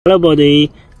Hello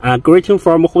everybody, greeting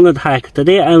from Honda Tech.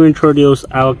 Today I will introduce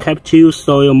our Capacitive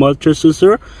Soil Moisture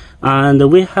sensor,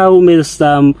 and we have made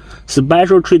some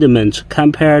special treatment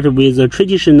compared with the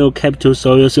traditional Capacitive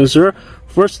soil sensor.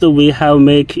 First, we have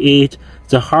made it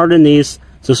the hardness,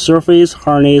 the surface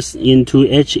hardness into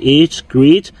HH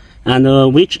grade,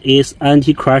 and which is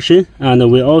anti-crushing,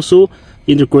 and we also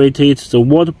integrated the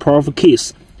waterproof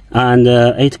case. And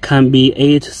it can be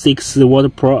 8.6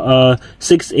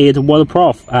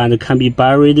 waterproof and can be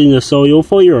buried in the soil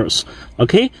for years.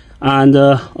 Okay, and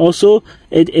also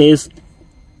it is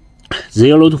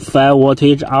 0 to 5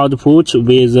 voltage output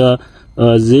with a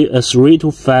 3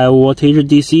 to 5 voltage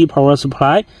DC power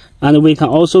supply, and we can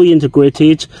also integrate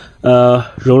it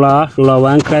LoRa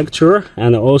 1 connector,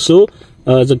 and also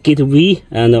the gateway,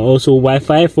 and also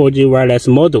Wi-Fi 4G wireless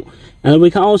model. And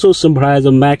we can also supply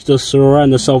the matched server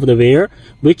and the software,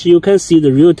 which you can see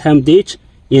the real-time date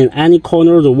in any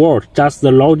corner of the world. Just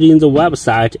log in the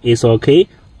website is okay.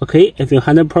 Okay, if you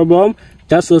have a problem,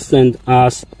 just send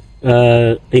us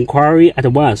inquiry at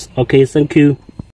once. Okay, thank you.